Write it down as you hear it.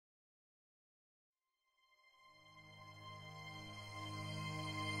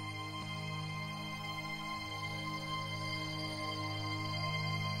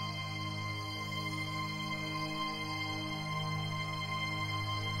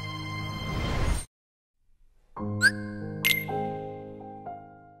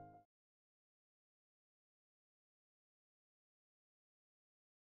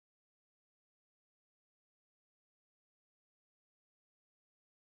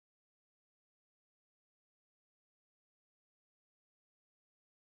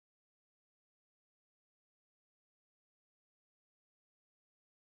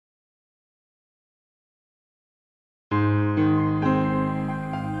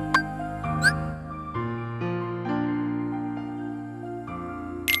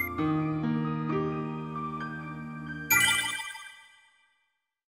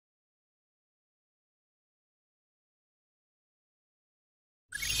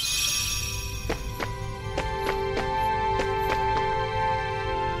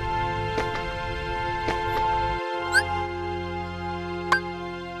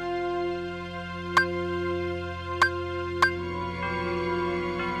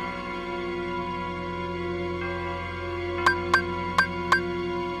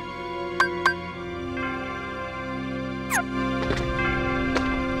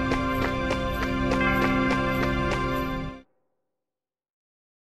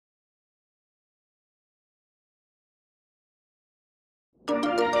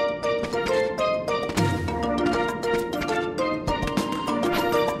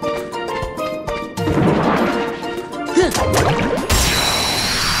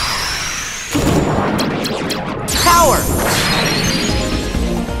Power!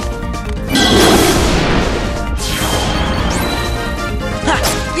 Ha!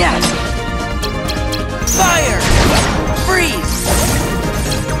 Yeah! Fire! Freeze!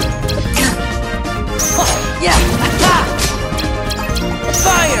 Yeah! Ha!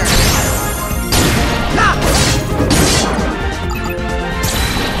 Fire! Ha!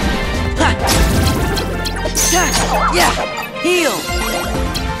 Ha! Yeah! Heal!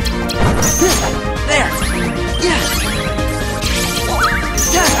 There! Yeah!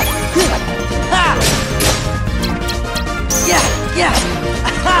 Ha! Yeah! Yeah!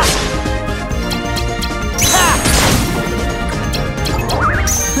 Ha! Ha!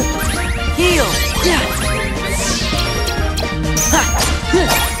 Heal! Yeah! Ha!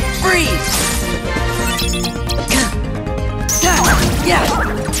 Freeze! Yeah!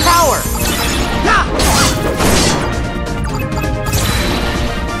 Power! Ha!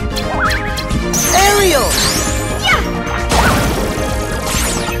 Aerial! Yeah!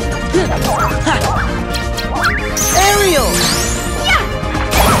 Ha! Aerial! Yeah!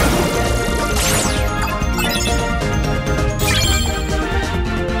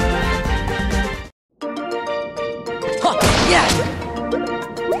 Huh! Yeah!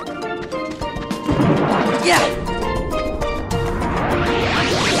 Yeah!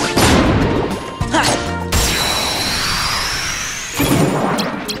 Ha!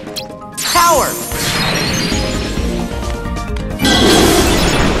 Power!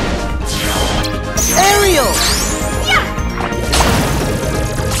 Aerial! Yeah!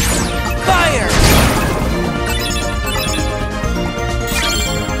 Fire!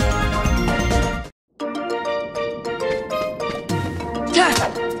 Yeah!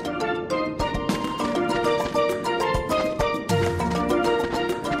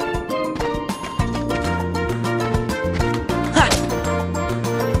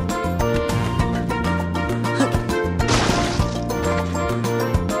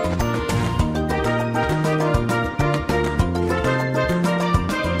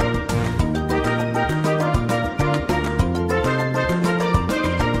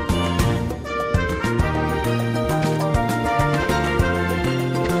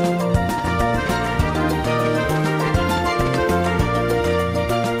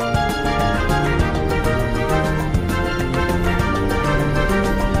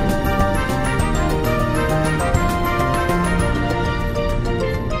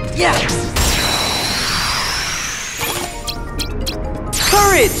 Yeah!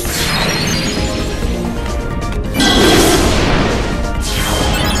 Courage!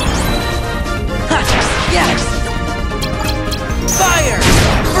 Ha! Yes! Fire!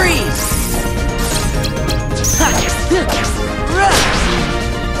 Freeze! Ha! Rush!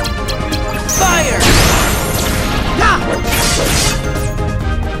 Fire! Ha!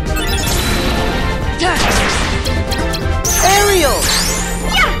 Aerial!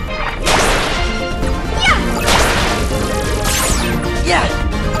 Yeah!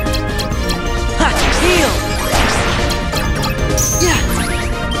 Ha! Heal! Yeah!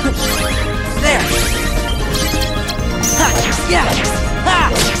 There! Ha! Yeah! Ha!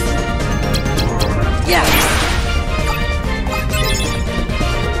 Yeah!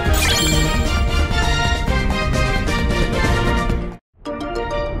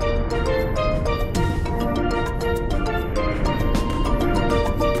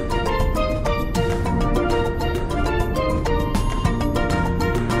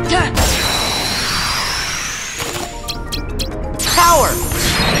 Power!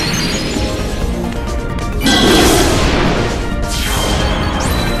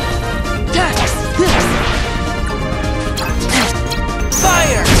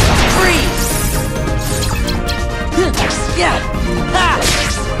 Fire! Freeze! Yeah! Ha!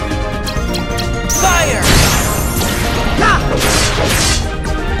 Fire! Ha!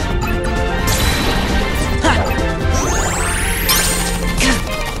 Ha!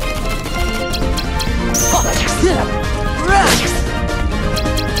 Rush!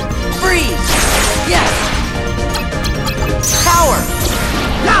 Freeze! Yes! Power!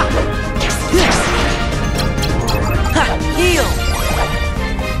 Ha! Ha! Heal!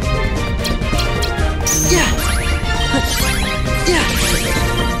 Yeah! Yeah!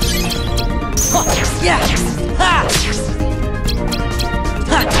 Yeah! Ha!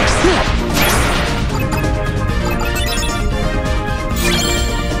 Ha!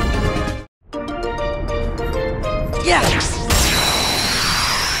 Yeah!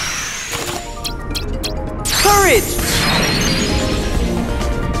 Courage!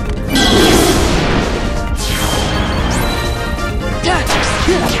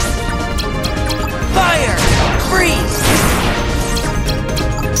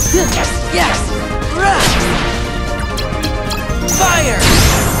 Yes! Fire!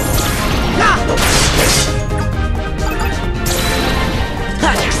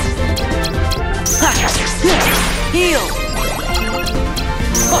 Heal!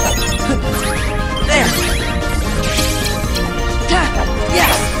 There!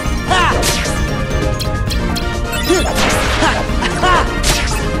 Yes!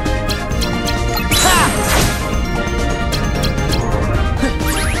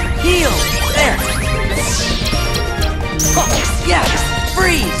 Heal! There! Yes!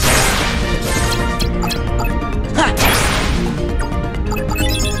 Freeze!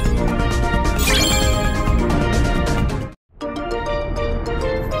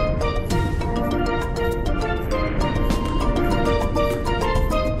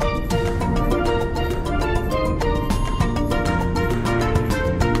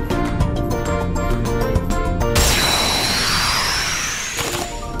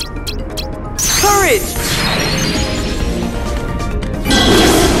 Courage!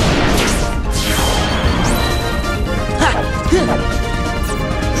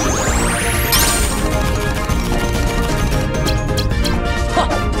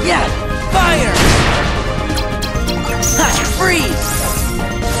 Yeah! Fire! Freeze!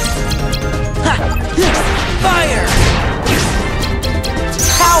 Fire!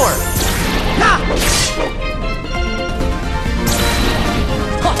 Power!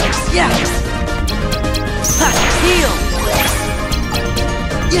 Yeah! Heal!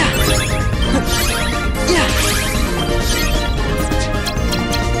 Yeah! Yeah!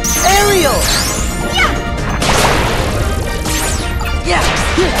 Aerial! Yeah! Yeah!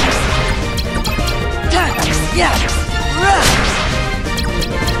 Yeah!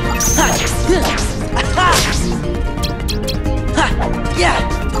 Yeah!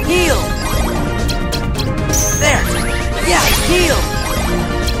 Heal! There! Yeah! Heal!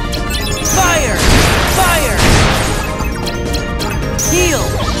 Fire! Fire! Heal!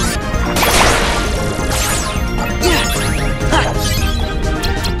 Yeah!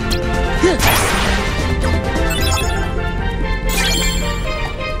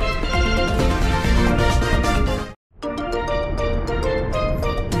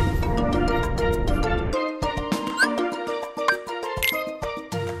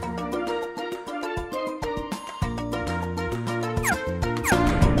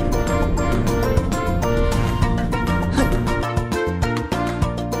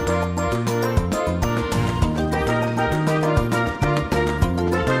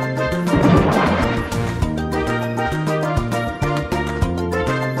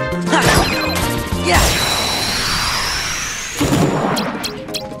 Yeah!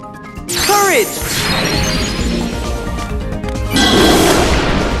 Courage!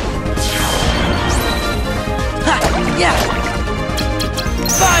 Yeah!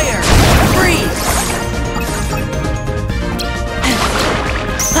 Fire! Freeze!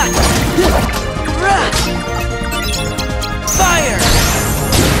 Fire!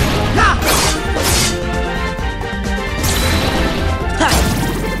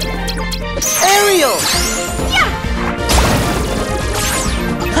 Aerial! Yeah!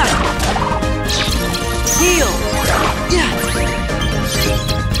 Heal! Yeah!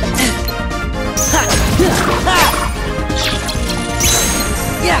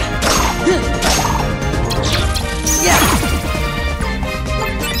 Yeah! Yeah!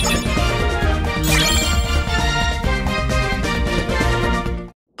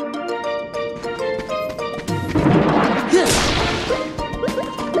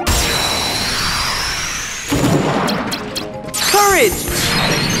 Courage!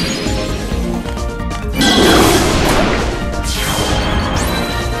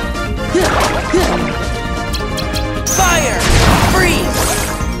 Fire! Freeze!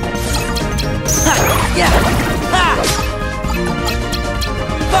 Yeah!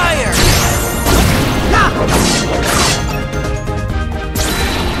 Fire!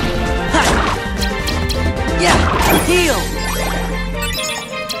 Yeah! Heal!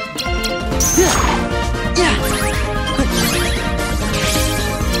 Yeah!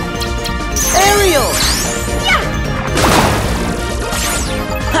 Aerial! Yeah!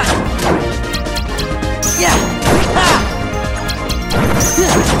 Yeah!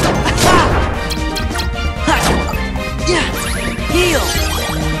 Yeah! Heal!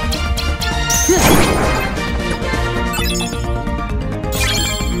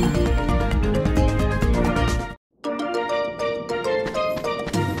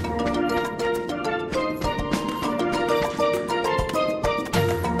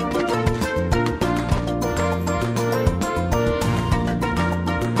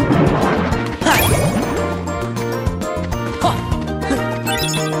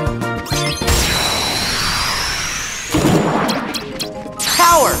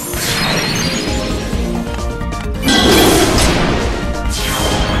 Power!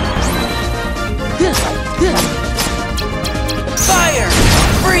 Fire!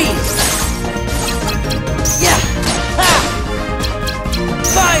 Freeze! Yeah! Ha!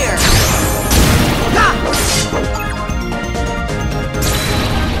 Fire! Ha!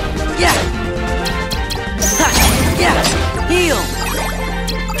 Yeah! Ha! Yeah! Heal!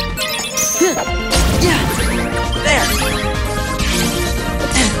 Yeah! There!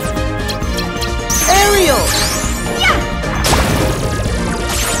 Aerial! Yeah!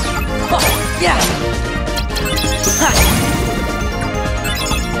 Oh, yeah! Ha!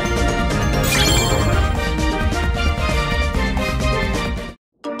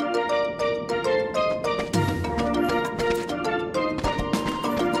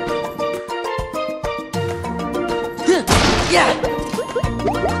 Yeah!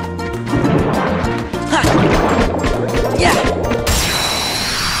 Ha! Yeah!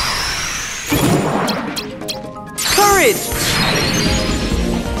 Courage!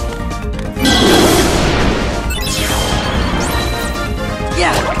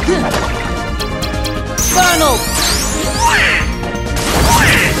 Yeah! Funnel!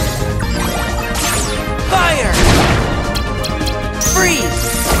 Fire! Freeze!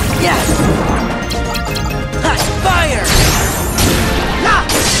 Yeah! Ha! Fire! Ha!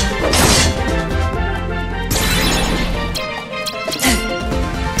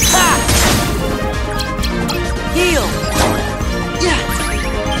 Ha! Heal! Yeah!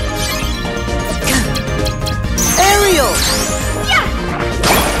 Aerial! Yeah!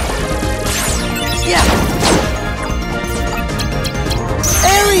 Yeah!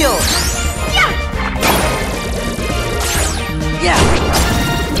 Aerial! Yeah! Yeah!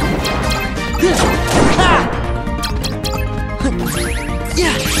 Ha!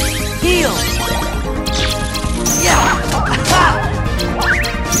 Yeah! Heal! Yeah! Ha!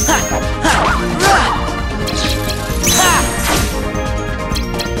 Ha! Ha! Rah! Ha!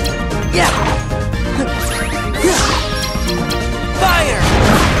 Yeah! Fire!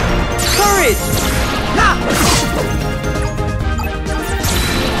 Courage! Ha!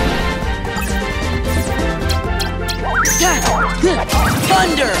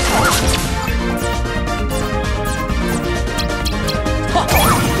 Thunder!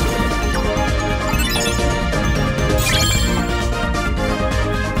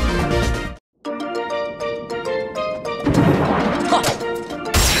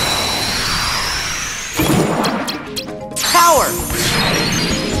 Power!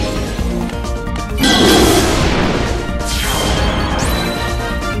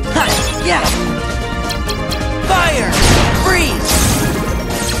 Ha! Yeah! Fire! Freeze!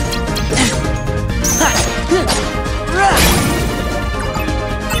 Ha! Rah!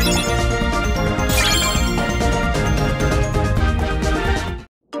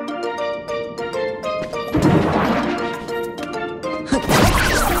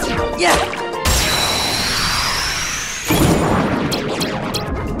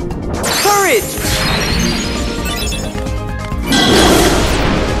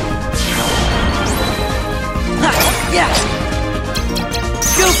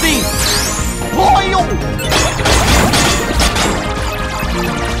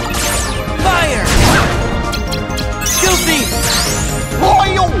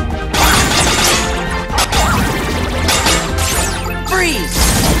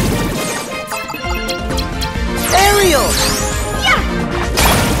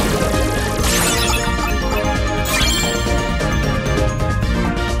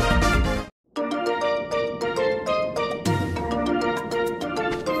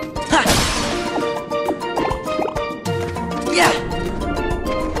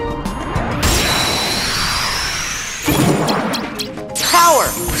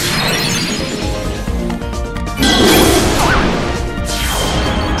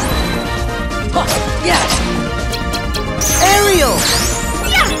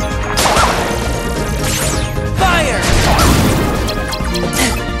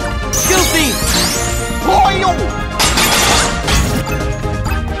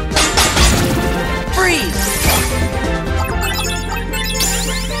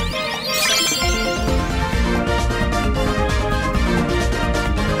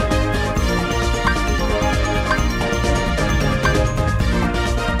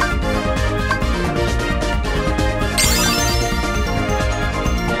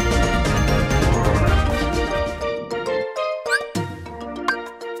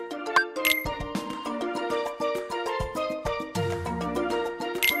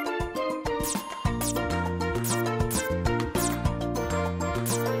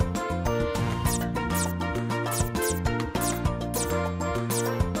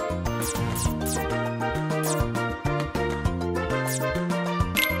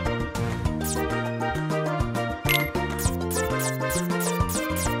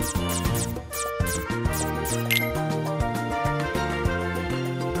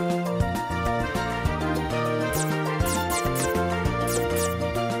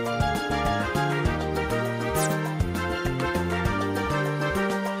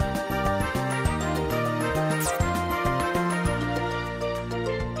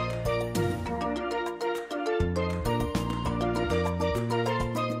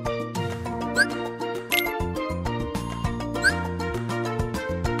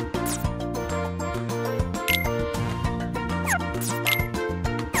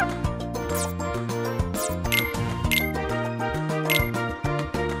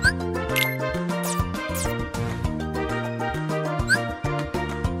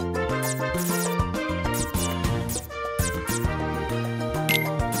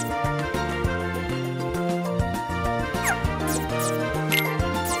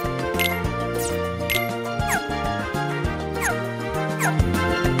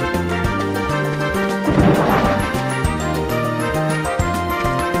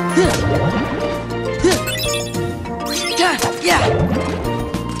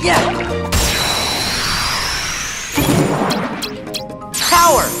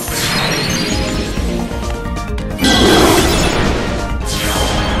 Power!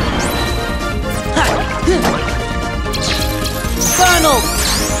 Funnel!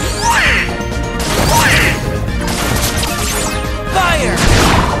 Fire!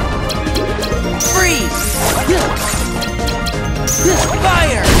 Freeze!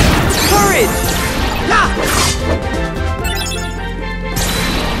 Fire! Courage! Ha!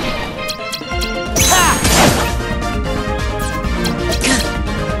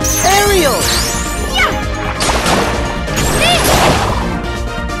 Aerial!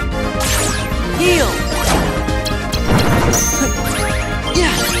 Heal!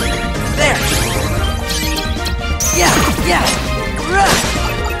 Yeah! There! Yeah! Yeah! Ruh!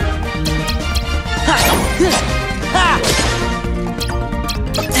 Ha! Ha!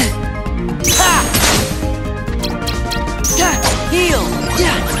 Ha! Heal!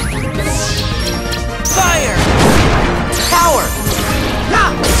 Yeah! Fire! Power! Ha!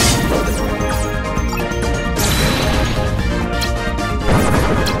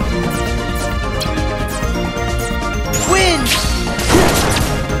 Wind!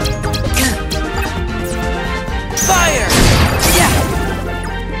 Fire! Yeah!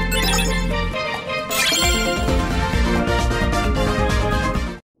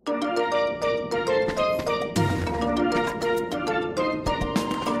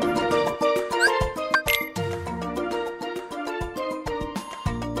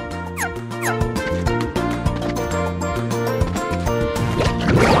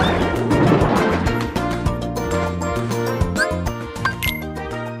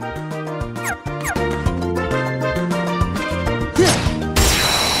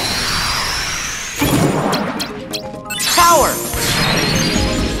 Power!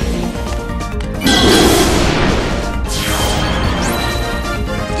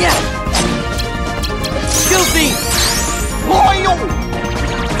 Yeah! Goofy! Loyal!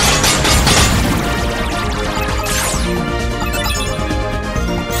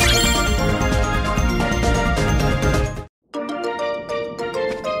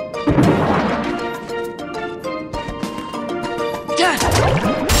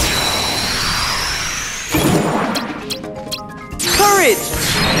 Courage!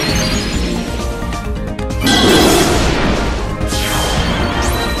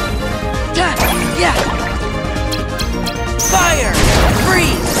 Yeah! Fire!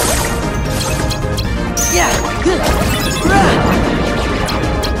 Freeze! Yeah!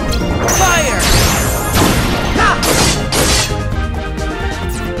 Fire! Ha!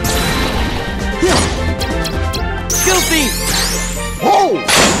 Goofy! Oh!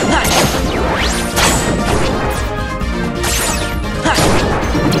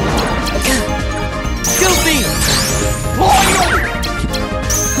 Goofy!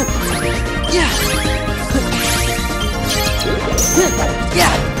 Yeah!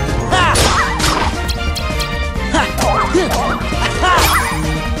 Yeah! Ha! Ha! Ha!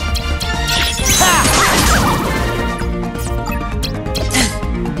 Ha!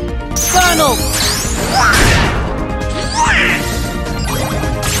 Funnel!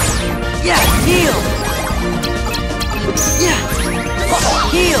 Yeah! Heal! Yeah!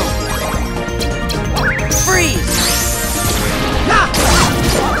 Heal! Freeze! Ha!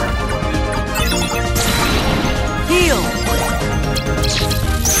 Heal!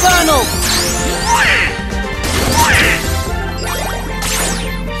 Funnel!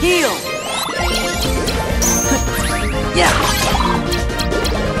 Heal! Yeah!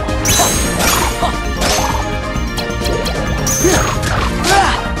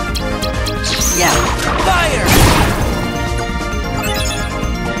 Yeah! Fire!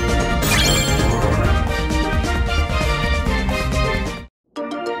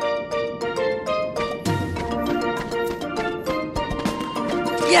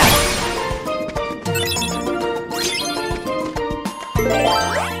 Yeah!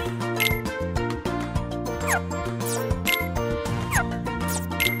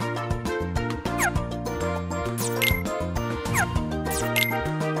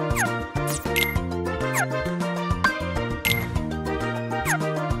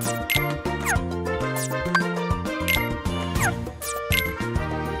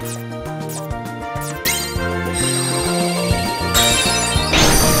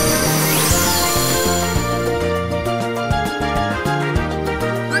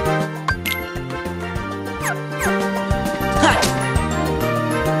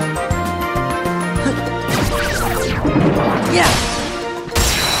 Yeah!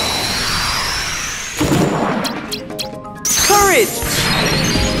 Courage!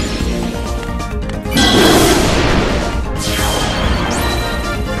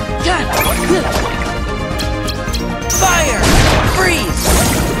 Fire! Freeze!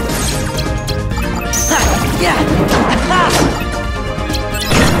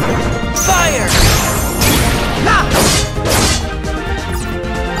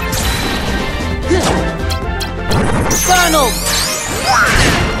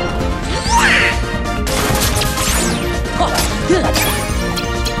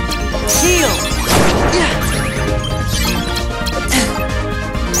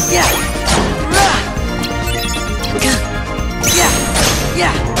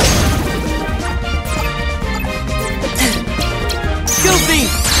 Yeah. Goofy.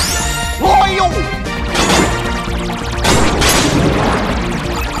 Royal.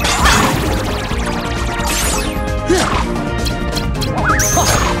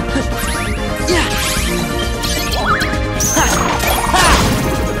 Yeah. Ha. Ha.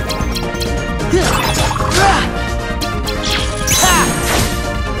 Ha.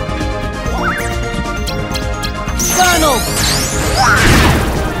 Donald.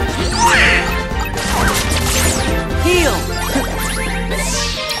 Heal.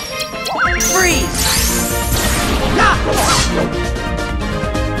 Freeze.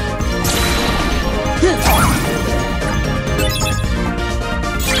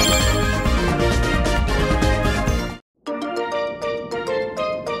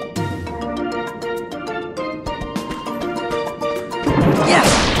 Yeah.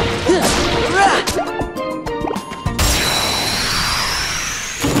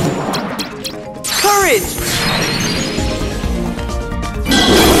 Courage.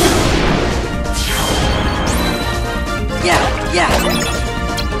 Yeah, yeah.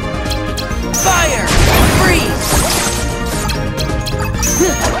 Fire. Freeze.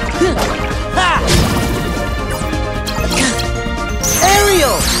 Ha.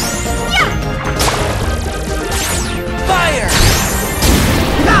 Aerial. Fire.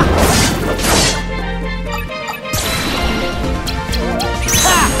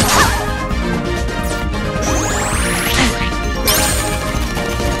 Ha.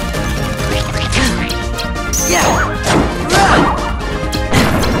 Yeah.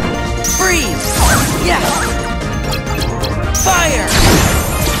 Freeze. Yeah. Fire.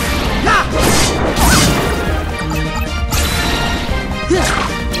 Ha.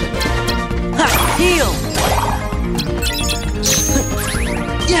 Ha. Heal.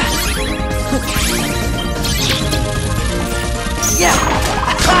 Yeah. Yeah.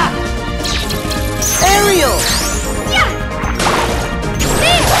 Ha. Aerial.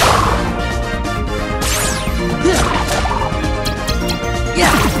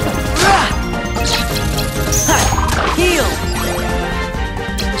 Yeah. Ha. Heal.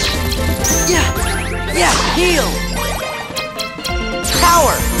 Yeah. Yeah. Heal.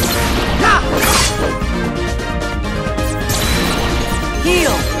 Power. Ha.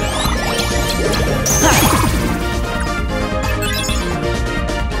 Heal. Ha.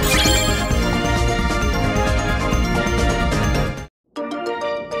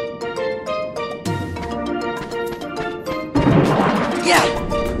 Yeah.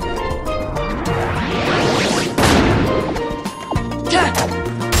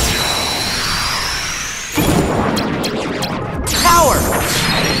 Power.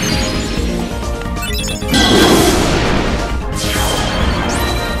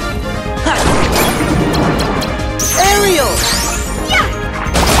 Ha. Aerial. Yeah.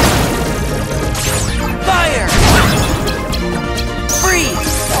 Fire.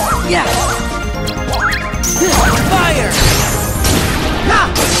 Freeze. Yeah. Fire. Ha.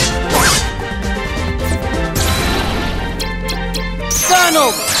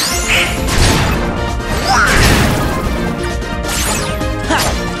 Donald. Ha.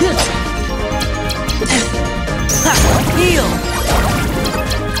 Ha. Heal.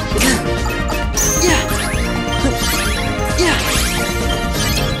 Yeah. Yeah.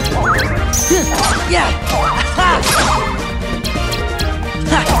 Yeah. Ha.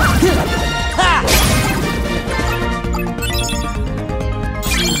 Ha. Ha.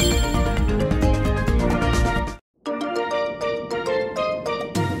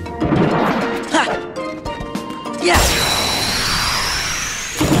 Ha. Yeah.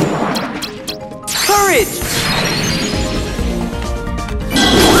 Courage.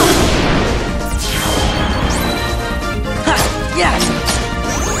 Ha. Yeah.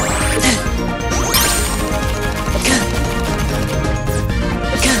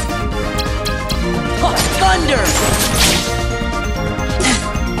 Oh, thunder.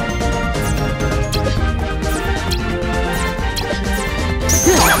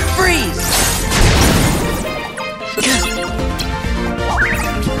 Freeze.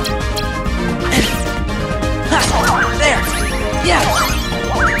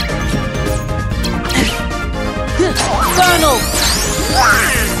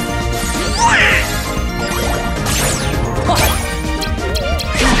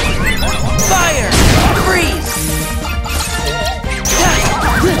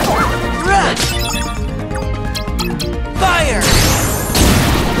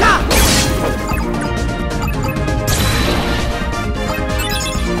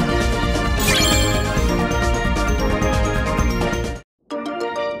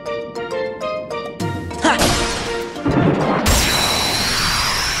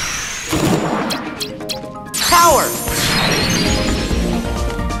 Power!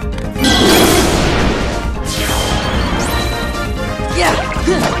 Yeah!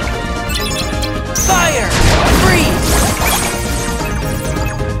 Fire! Freeze!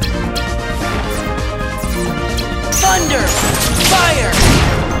 Thunder! Fire!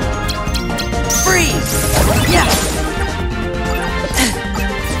 Freeze! Yeah!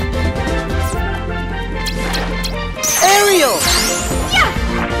 Aerial!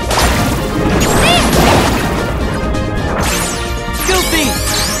 Goofy!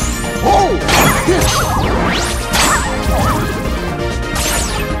 Oh!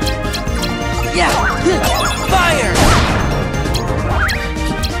 Yeah! Fire!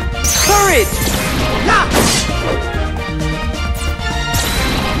 Courage! Yeah!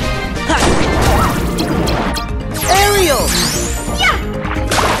 Ha! Aerial!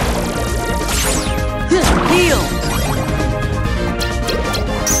 Heal!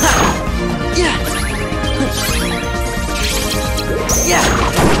 Ha! Yeah! Yeah!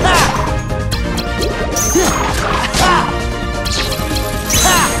 Ha! Ha!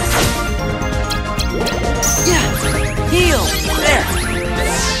 Ha! Yeah! Heal! There!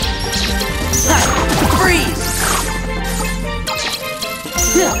 Ha! Freeze!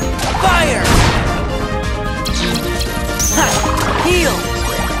 Fire! Ha! Heal!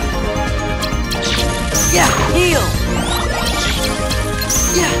 Yeah! Heal!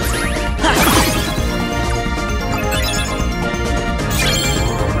 Yeah! Ha!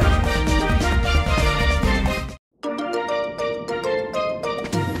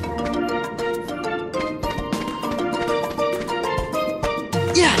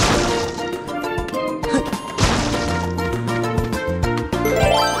 Yeah!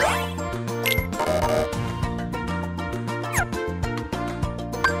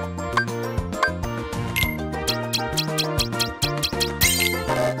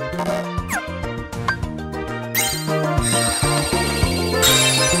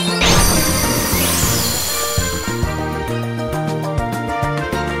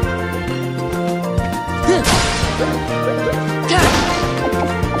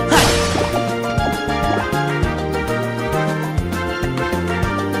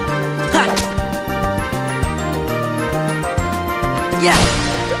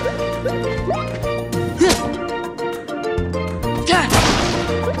 Yeah!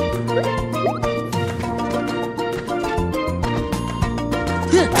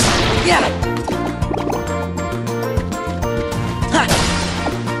 Yeah!